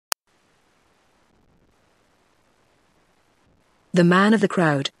The man of the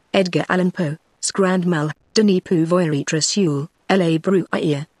crowd, Edgar Allan Poe, Scrand Mal, Denis Pouvoiret Rasoul, L.A.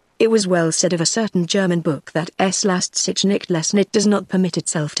 Bruyère. It was well said of a certain German book that es last sich nicht lesen, it does not permit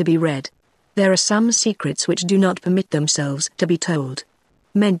itself to be read. There are some secrets which do not permit themselves to be told.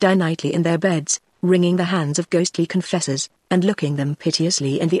 Men die nightly in their beds, wringing the hands of ghostly confessors, and looking them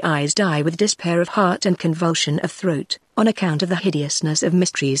piteously in the eyes die with despair of heart and convulsion of throat, on account of the hideousness of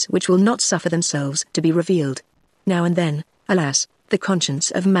mysteries which will not suffer themselves to be revealed. Now and then, alas, the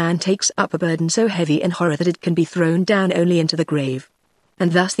conscience of man takes up a burden so heavy in horror that it can be thrown down only into the grave.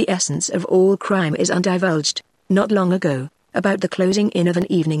 And thus the essence of all crime is undivulged. Not long ago, about the closing in of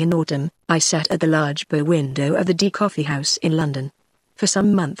an evening in autumn, I sat at the large bow window of the D Coffee House in London. For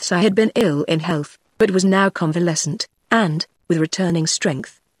some months I had been ill in health, but was now convalescent, and, with returning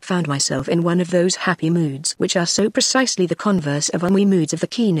strength, found myself in one of those happy moods which are so precisely the converse of ennui moods of the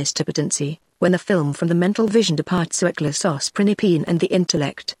keenest impotency, when the film from the mental vision departs avec la sauce principine and the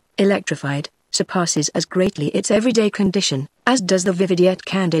intellect, electrified, surpasses as greatly its everyday condition, as does the vivid yet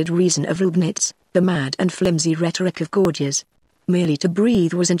candid reason of Leibniz, the mad and flimsy rhetoric of Gorgias. Merely to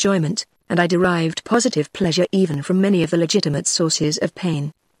breathe was enjoyment, and I derived positive pleasure even from many of the legitimate sources of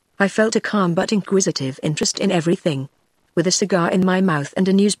pain. I felt a calm but inquisitive interest in everything. With a cigar in my mouth and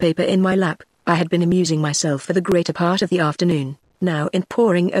a newspaper in my lap, I had been amusing myself for the greater part of the afternoon, now in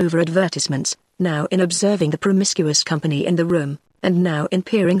poring over advertisements, now in observing the promiscuous company in the room, and now in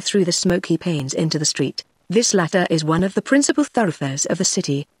peering through the smoky panes into the street. This latter is one of the principal thoroughfares of the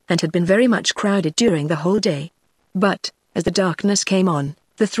city, and had been very much crowded during the whole day. But, as the darkness came on,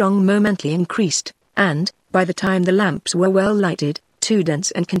 the throng momently increased, and, by the time the lamps were well lighted, two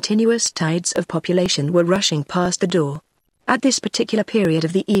dense and continuous tides of population were rushing past the door. At this particular period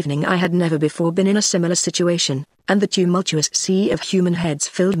of the evening I had never before been in a similar situation, and the tumultuous sea of human heads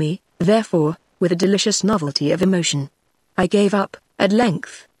filled me, therefore, with a delicious novelty of emotion. I gave up, at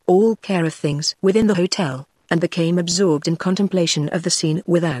length, all care of things within the hotel, and became absorbed in contemplation of the scene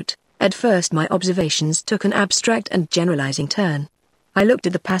without. At first my observations took an abstract and generalizing turn. I looked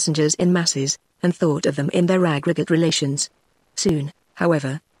at the passengers in masses, and thought of them in their aggregate relations. Soon,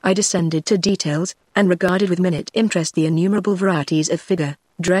 however, I descended to details, and regarded with minute interest the innumerable varieties of figure,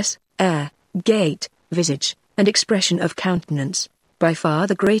 dress, air, gait, visage, and expression of countenance. By far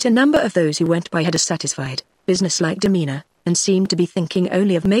the greater number of those who went by had a satisfied, business-like demeanor, and seemed to be thinking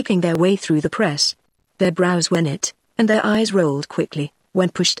only of making their way through the press. Their brows were knit, and their eyes rolled quickly. When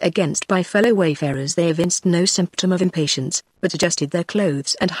pushed against by fellow wayfarers they evinced no symptom of impatience, but adjusted their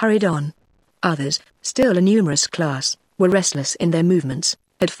clothes and hurried on. Others, still a numerous class, were restless in their movements,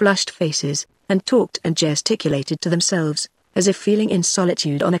 had flushed faces, and talked and gesticulated to themselves, as if feeling in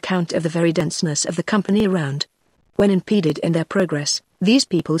solitude on account of the very denseness of the company around. When impeded in their progress, these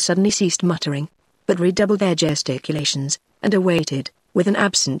people suddenly ceased muttering, but redoubled their gesticulations, and awaited, with an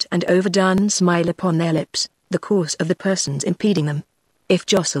absent and overdone smile upon their lips, the course of the persons impeding them. If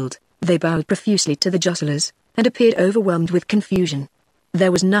jostled, they bowed profusely to the jostlers, and appeared overwhelmed with confusion.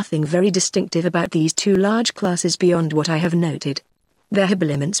 There was nothing very distinctive about these two large classes beyond what I have noted. Their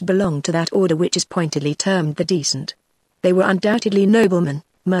habiliments belonged to that order which is pointedly termed the decent. They were undoubtedly noblemen,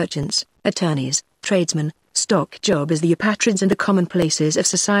 merchants, attorneys, tradesmen, stock jobbers, the patrons and the commonplaces of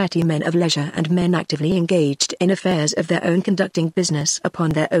society, men of leisure and men actively engaged in affairs of their own, conducting business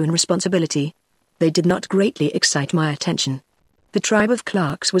upon their own responsibility. They did not greatly excite my attention. The tribe of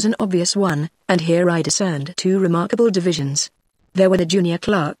clerks was an obvious one, and here I discerned two remarkable divisions. There were the junior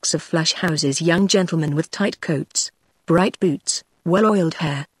clerks of flash houses, young gentlemen with tight coats, bright boots, well-oiled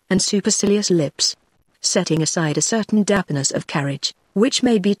hair, and supercilious lips. Setting aside a certain dapperness of carriage, which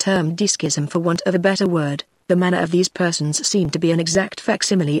may be termed dischism for want of a better word, the manner of these persons seemed to be an exact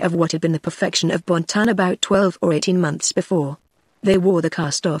facsimile of what had been the perfection of bon ton about 12 or 18 months before. They wore the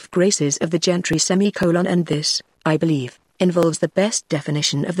cast-off graces of the gentry and this, I believe, involves the best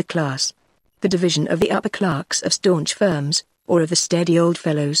definition of the class. The division of the upper clerks of staunch firms, or of the steady old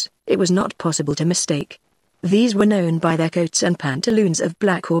fellows, it was not possible to mistake. These were known by their coats and pantaloons of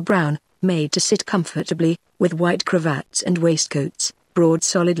black or brown, made to sit comfortably, with white cravats and waistcoats, broad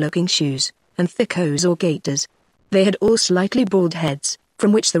solid-looking shoes, and thick hose or gaiters. They had all slightly bald heads,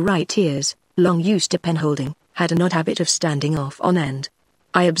 from which the right ears, long used to pen-holding, had an odd habit of standing off on end.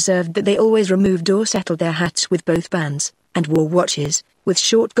 I observed that they always removed or settled their hats with both bands, and wore watches, with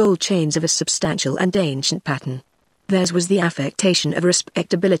short gold chains of a substantial and ancient pattern. Theirs was the affectation of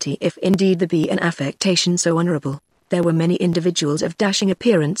respectability, if indeed there be an affectation so honourable. There were many individuals of dashing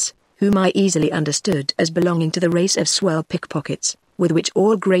appearance, whom I easily understood as belonging to the race of swell pickpockets, with which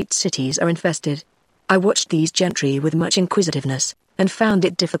all great cities are infested. I watched these gentry with much inquisitiveness, and found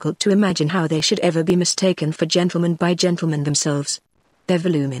it difficult to imagine how they should ever be mistaken for gentlemen by gentlemen themselves. Their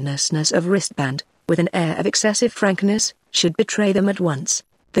voluminousness of wristband, with an air of excessive frankness, should betray them at once.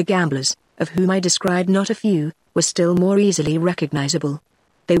 The gamblers, of whom I described not a few, were still more easily recognizable.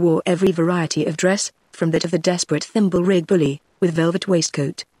 They wore every variety of dress, from that of the desperate thimble-rig bully, with velvet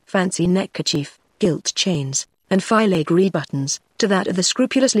waistcoat, fancy neckerchief, gilt chains, and filigree buttons, to that of the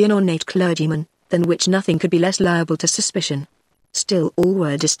scrupulously ornate clergyman, than which nothing could be less liable to suspicion. Still all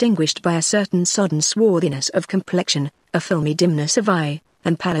were distinguished by a certain sodden swarthiness of complexion, a filmy dimness of eye,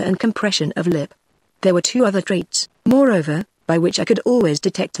 and pallor and compression of lip. There were two other traits, moreover, by which I could always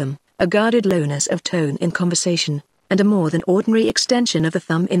detect them, a guarded lowness of tone in conversation, and a more than ordinary extension of the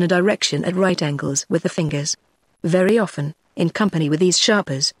thumb in a direction at right angles with the fingers. Very often, in company with these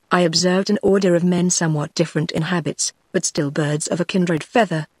sharpers, I observed an order of men somewhat different in habits, but still birds of a kindred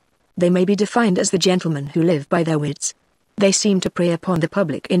feather. They may be defined as the gentlemen who live by their wits. They seem to prey upon the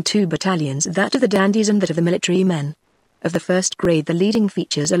public in two battalions, that of the dandies and that of the military men. Of the first grade the leading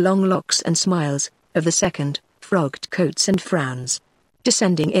features are long locks and smiles, of the second, frogged coats and frowns.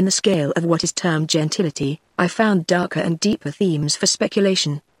 Descending in the scale of what is termed gentility, I found darker and deeper themes for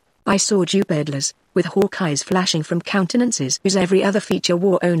speculation. I saw Jew peddlers, with hawk eyes flashing from countenances whose every other feature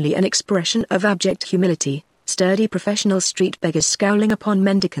wore only an expression of abject humility, sturdy professional street beggars scowling upon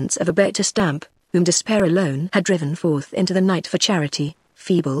mendicants of a better stamp, whom despair alone had driven forth into the night for charity,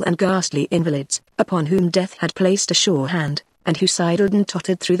 feeble and ghastly invalids, upon whom death had placed a sure hand, and who sidled and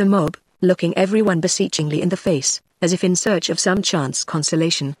tottered through the mob, looking everyone beseechingly in the face, as if in search of some chance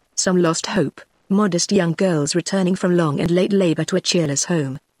consolation, some lost hope, modest young girls returning from long and late labor to a cheerless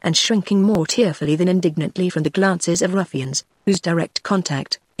home, and shrinking more tearfully than indignantly from the glances of ruffians, whose direct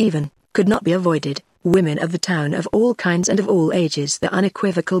contact, even, could not be avoided, women of the town of all kinds and of all ages, the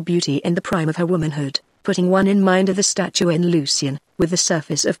unequivocal beauty in the prime of her womanhood, putting one in mind of the statue in Lucian, with the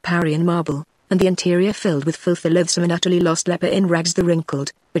surface of Parian marble, and the interior filled with filth, the loathsome and utterly lost leper in rags, the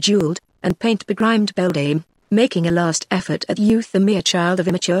wrinkled, bejeweled, and paint-begrimed beldame, making a last effort at youth, the mere child of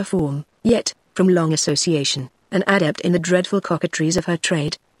immature form, yet, from long association, an adept in the dreadful coquetries of her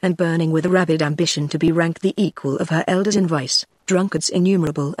trade, and burning with a rabid ambition to be ranked the equal of her elders in vice, drunkards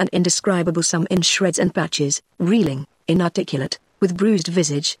innumerable and indescribable, some in shreds and patches, reeling, inarticulate, with bruised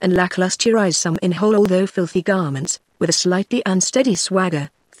visage and lacklustre eyes, some in whole although filthy garments, with a slightly unsteady swagger,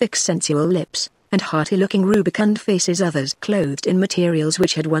 thick sensual lips, and hearty-looking rubicund faces, others clothed in materials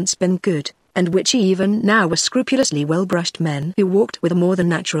which had once been good, and which even now were scrupulously well-brushed men who walked with a more than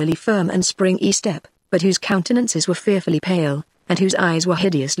naturally firm and springy step, but whose countenances were fearfully pale, and whose eyes were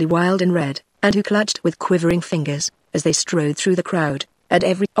hideously wild and red, and who clutched with quivering fingers, as they strode through the crowd, at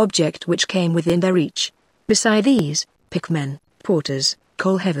every object which came within their reach. Beside these, pickmen, porters,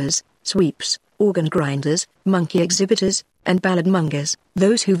 coal-heavers, sweeps, organ-grinders, monkey exhibitors, and ballad-mongers,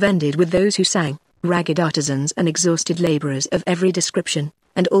 those who vended with those who sang, ragged artisans and exhausted labourers of every description,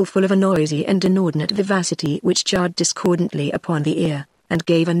 and all full of a noisy and inordinate vivacity which jarred discordantly upon the ear, and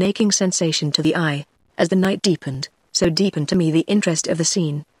gave a aching sensation to the eye. As the night deepened, so deepened to me the interest of the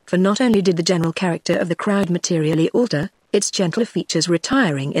scene, for not only did the general character of the crowd materially alter, its gentler features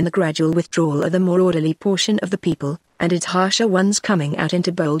retiring in the gradual withdrawal of the more orderly portion of the people, and its harsher ones coming out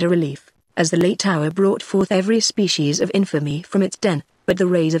into bolder relief, as the late hour brought forth every species of infamy from its den, but the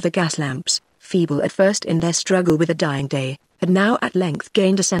rays of the gas lamps, feeble at first in their struggle with the dying day, had now at length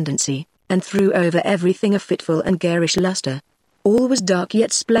gained ascendancy, and threw over everything a fitful and garish lustre. All was dark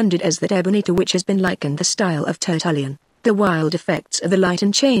yet splendid as that ebony to which has been likened the style of Tertullian. The wild effects of the light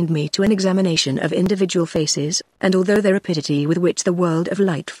enchained me to an examination of individual faces, and although the rapidity with which the world of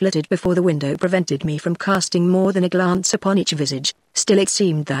light flitted before the window prevented me from casting more than a glance upon each visage, still it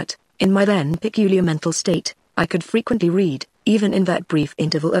seemed that, in my then peculiar mental state, I could frequently read, even in that brief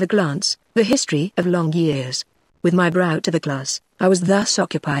interval of a glance, the history of long years. With my brow to the glass, I was thus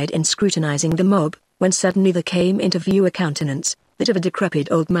occupied in scrutinizing the mob, when suddenly there came into view a countenance, that of a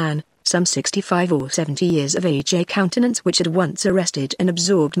decrepit old man, some 65 or 70 years of age, a countenance which had once arrested and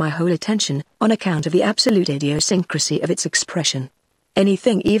absorbed my whole attention, on account of the absolute idiosyncrasy of its expression.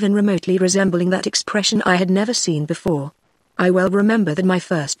 Anything even remotely resembling that expression I had never seen before. I well remember that my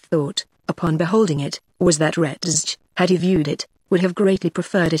first thought, upon beholding it, was that Retzsch, had he viewed it, would have greatly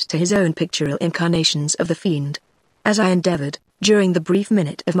preferred it to his own pictorial incarnations of the fiend. As I endeavored, during the brief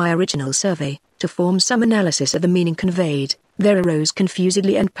minute of my original survey, to form some analysis of the meaning conveyed, there arose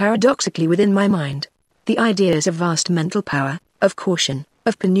confusedly and paradoxically within my mind the ideas of vast mental power, of caution,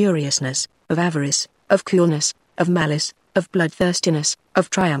 of penuriousness, of avarice, of coolness, of malice, of bloodthirstiness,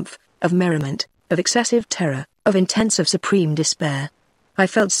 of triumph, of merriment, of excessive terror, of intense, of supreme despair. I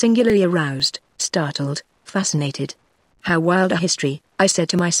felt singularly aroused, startled, fascinated. How wild a history, I said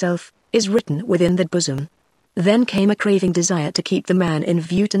to myself, is written within that bosom. Then came a craving desire to keep the man in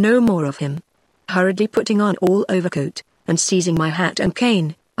view, to know more of him. Hurriedly putting on all overcoat, and seizing my hat and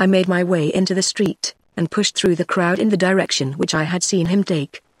cane, I made my way into the street, and pushed through the crowd in the direction which I had seen him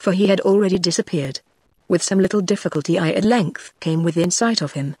take, for he had already disappeared. With some little difficulty I at length came within sight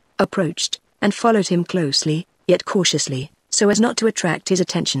of him, approached, and followed him closely, yet cautiously, so as not to attract his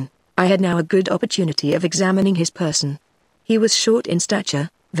attention. I had now a good opportunity of examining his person. He was short in stature,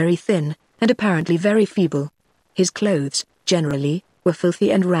 very thin, and apparently very feeble. His clothes, generally, were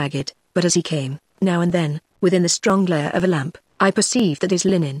filthy and ragged, but as he came, now and then, within the strong glare of a lamp, I perceived that his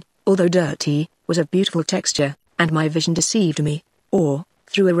linen, although dirty, was of beautiful texture, and my vision deceived me, or,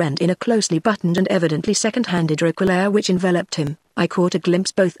 through a rent in a closely buttoned and evidently second-handed roquelaire which enveloped him, I caught a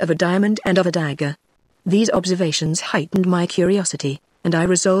glimpse both of a diamond and of a dagger. These observations heightened my curiosity, and I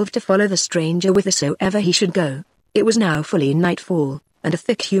resolved to follow the stranger whithersoever he should go. It was now fully nightfall, and a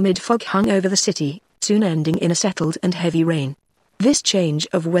thick humid fog hung over the city, soon ending in a settled and heavy rain. This change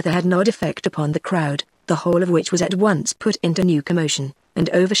of weather had no effect upon the crowd, the whole of which was at once put into new commotion, and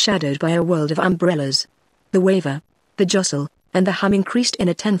overshadowed by a world of umbrellas. The waver, the jostle, and the hum increased in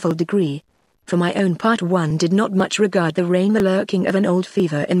a tenfold degree. For my own part, one did not much regard the rain, the lurking of an old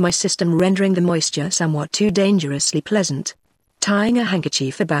fever in my system rendering the moisture somewhat too dangerously pleasant. Tying a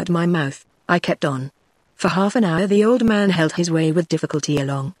handkerchief about my mouth, I kept on. For half an hour the old man held his way with difficulty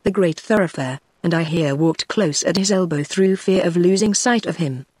along the great thoroughfare, and I here walked close at his elbow through fear of losing sight of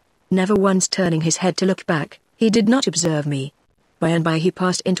him. Never once turning his head to look back, he did not observe me. By and by he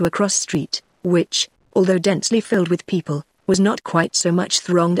passed into a cross street, which, although densely filled with people, was not quite so much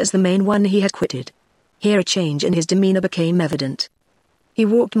thronged as the main one he had quitted. Here a change in his demeanor became evident. He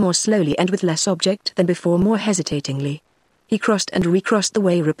walked more slowly and with less object than before, more hesitatingly. He crossed and recrossed the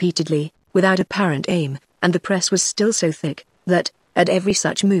way repeatedly, without apparent aim, and the press was still so thick, that, at every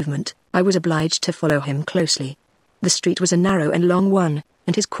such movement, I was obliged to follow him closely. The street was a narrow and long one,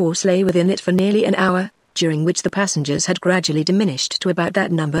 and his course lay within it for nearly an hour, during which the passengers had gradually diminished to about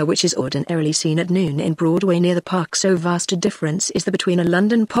that number which is ordinarily seen at noon in Broadway near the Park. So vast a difference is there between a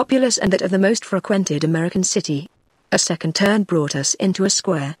London populace and that of the most frequented American city. A second turn brought us into a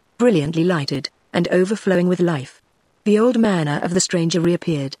square, brilliantly lighted, and overflowing with life. The old manner of the stranger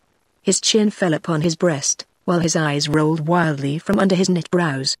reappeared. His chin fell upon his breast, while his eyes rolled wildly from under his knit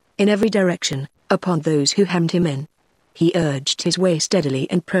brows, in every direction, upon those who hemmed him in. He urged his way steadily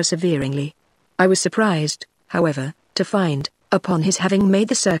and perseveringly. I was surprised, however, to find, upon his having made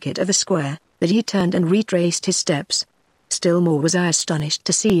the circuit of the square, that he turned and retraced his steps. Still more was I astonished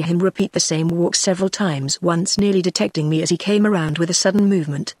to see him repeat the same walk several times, once nearly detecting me as he came around with a sudden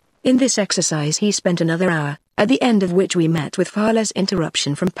movement. In this exercise he spent another hour, at the end of which we met with far less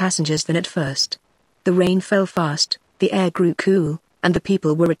interruption from passengers than at first. The rain fell fast, the air grew cool, and the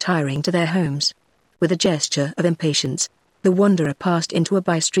people were retiring to their homes. With a gesture of impatience, the wanderer passed into a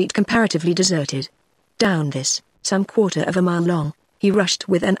by-street comparatively deserted. Down this, some quarter of a mile long, he rushed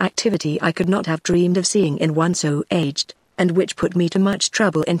with an activity I could not have dreamed of seeing in one so aged, and which put me to much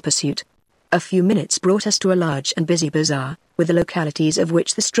trouble in pursuit. A few minutes brought us to a large and busy bazaar, with the localities of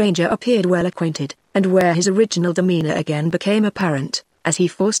which the stranger appeared well acquainted, and where his original demeanor again became apparent, as he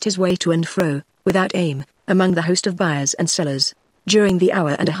forced his way to and fro, without aim, among the host of buyers and sellers. During the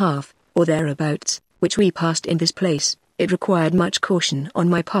hour and a half, or thereabouts, which we passed in this place, it required much caution on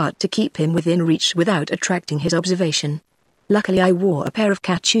my part to keep him within reach without attracting his observation. Luckily I wore a pair of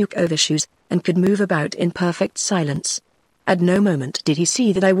caoutchouc overshoes, and could move about in perfect silence. At no moment did he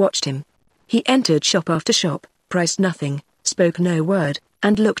see that I watched him. He entered shop after shop, priced nothing, spoke no word,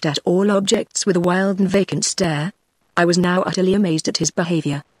 and looked at all objects with a wild and vacant stare. I was now utterly amazed at his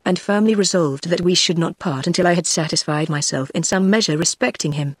behavior, and firmly resolved that we should not part until I had satisfied myself in some measure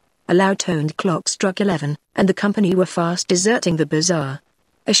respecting him. A loud-toned clock struck 11, and the company were fast deserting the bazaar.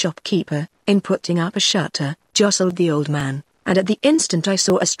 A shopkeeper, in putting up a shutter, jostled the old man, and at the instant I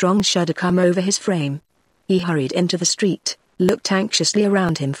saw a strong shudder come over his frame. He hurried into the street, looked anxiously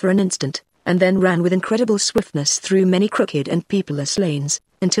around him for an instant, and then ran with incredible swiftness through many crooked and peopleless lanes,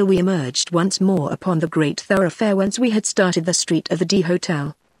 until we emerged once more upon the great thoroughfare whence we had started, the street of the D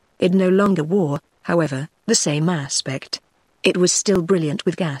Hotel. It no longer wore, however, the same aspect. It was still brilliant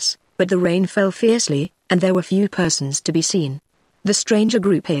with gas, but the rain fell fiercely, and there were few persons to be seen. The stranger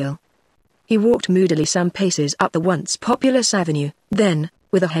grew pale. He walked moodily some paces up the once populous avenue, then,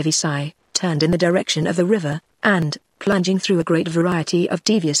 with a heavy sigh, turned in the direction of the river, and, plunging through a great variety of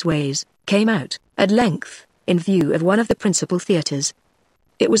devious ways, came out, at length, in view of one of the principal theatres.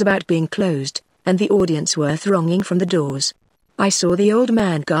 It was about being closed, and the audience were thronging from the doors. I saw the old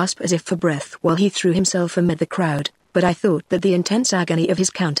man gasp as if for breath while he threw himself amid the crowd, but I thought that the intense agony of his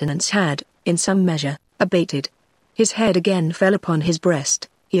countenance had, in some measure, abated. His head again fell upon his breast.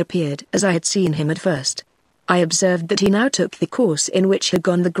 He appeared as I had seen him at first. I observed that he now took the course in which had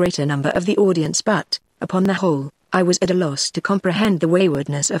gone the greater number of the audience, but, upon the whole, I was at a loss to comprehend the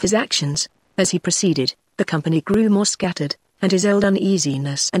waywardness of his actions. As he proceeded, the company grew more scattered, and his old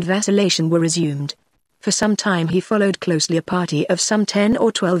uneasiness and vacillation were resumed. For some time he followed closely a party of some 10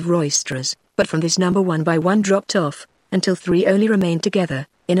 or 12 roisterers, but from this number one by one dropped off, until 3 only remained together,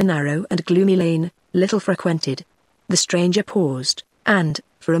 in a narrow and gloomy lane, little frequented. The stranger paused, and,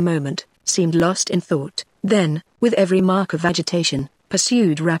 for a moment, seemed lost in thought, then, with every mark of agitation,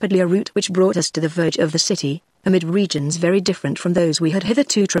 pursued rapidly a route which brought us to the verge of the city, amid regions very different from those we had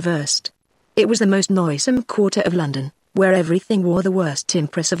hitherto traversed. It was the most noisome quarter of London, where everything wore the worst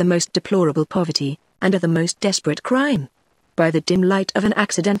impress of the most deplorable poverty, and of the most desperate crime. By the dim light of an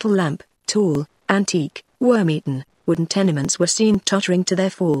accidental lamp, tall, antique, worm-eaten, wooden tenements were seen tottering to their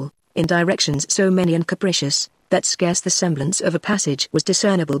fall, in directions so many and capricious, that scarce the semblance of a passage was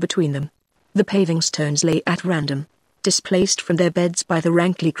discernible between them. The paving stones lay at random, displaced from their beds by the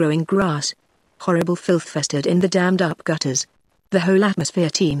rankly growing grass. Horrible filth festered in the dammed-up gutters. The whole atmosphere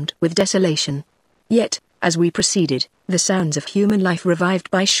teemed with desolation. Yet, as we proceeded, the sounds of human life revived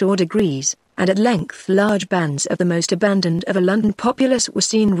by sure degrees, and at length large bands of the most abandoned of a London populace were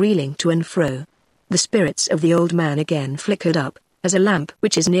seen reeling to and fro. The spirits of the old man again flickered up, as a lamp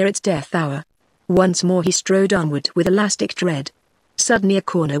which is near its death hour. Once more he strode onward with elastic tread. Suddenly a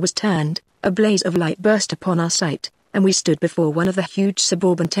corner was turned, a blaze of light burst upon our sight, and we stood before one of the huge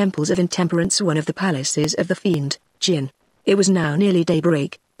suburban temples of intemperance, one of the palaces of the fiend, Gin. It was now nearly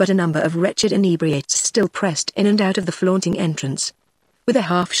daybreak, but a number of wretched inebriates still pressed in and out of the flaunting entrance. With a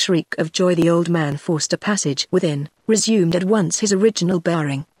half-shriek of joy the old man forced a passage within, resumed at once his original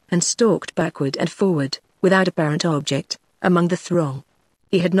bearing, and stalked backward and forward, without apparent object, among the throng.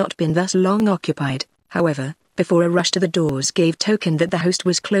 He had not been thus long occupied, however, before a rush to the doors gave token that the host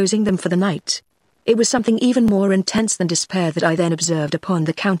was closing them for the night. It was something even more intense than despair that I then observed upon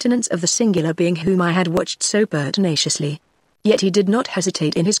the countenance of the singular being whom I had watched so pertinaciously. Yet he did not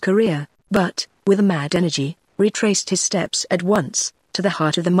hesitate in his career, but, with a mad energy, retraced his steps at once, to the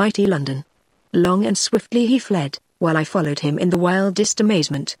heart of the mighty London. Long and swiftly he fled, while I followed him in the wildest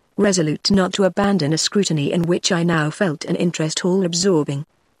amazement, resolute not to abandon a scrutiny in which I now felt an interest all-absorbing.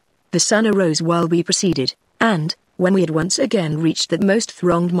 The sun arose while we proceeded, and, when we had once again reached that most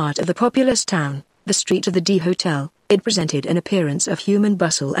thronged mart of the populous town, the street of the D Hotel, it presented an appearance of human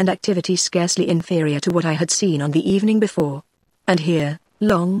bustle and activity scarcely inferior to what I had seen on the evening before. And here,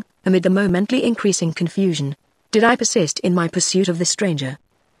 long, amid the momently increasing confusion, did I persist in my pursuit of the stranger.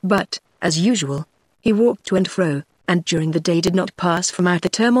 But, as usual, he walked to and fro, and during the day did not pass from out the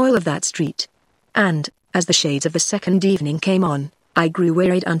turmoil of that street. And, as the shades of the second evening came on, I grew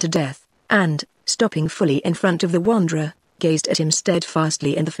wearied unto death, and, stopping fully in front of the wanderer, gazed at him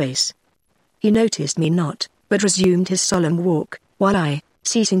steadfastly in the face. He noticed me not, but resumed his solemn walk, while I,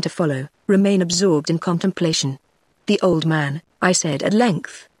 ceasing to follow, remained absorbed in contemplation. The old man, I said at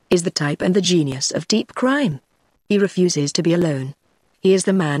length, is the type and the genius of deep crime. He refuses to be alone. He is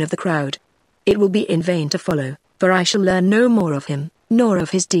the man of the crowd. It will be in vain to follow, for I shall learn no more of him, nor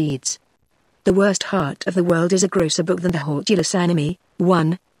of his deeds. The worst heart of the world is a grosser book than the Hortulus Animi,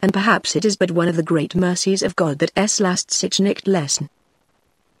 and perhaps it is but one of the great mercies of God that last sich nicht lesen.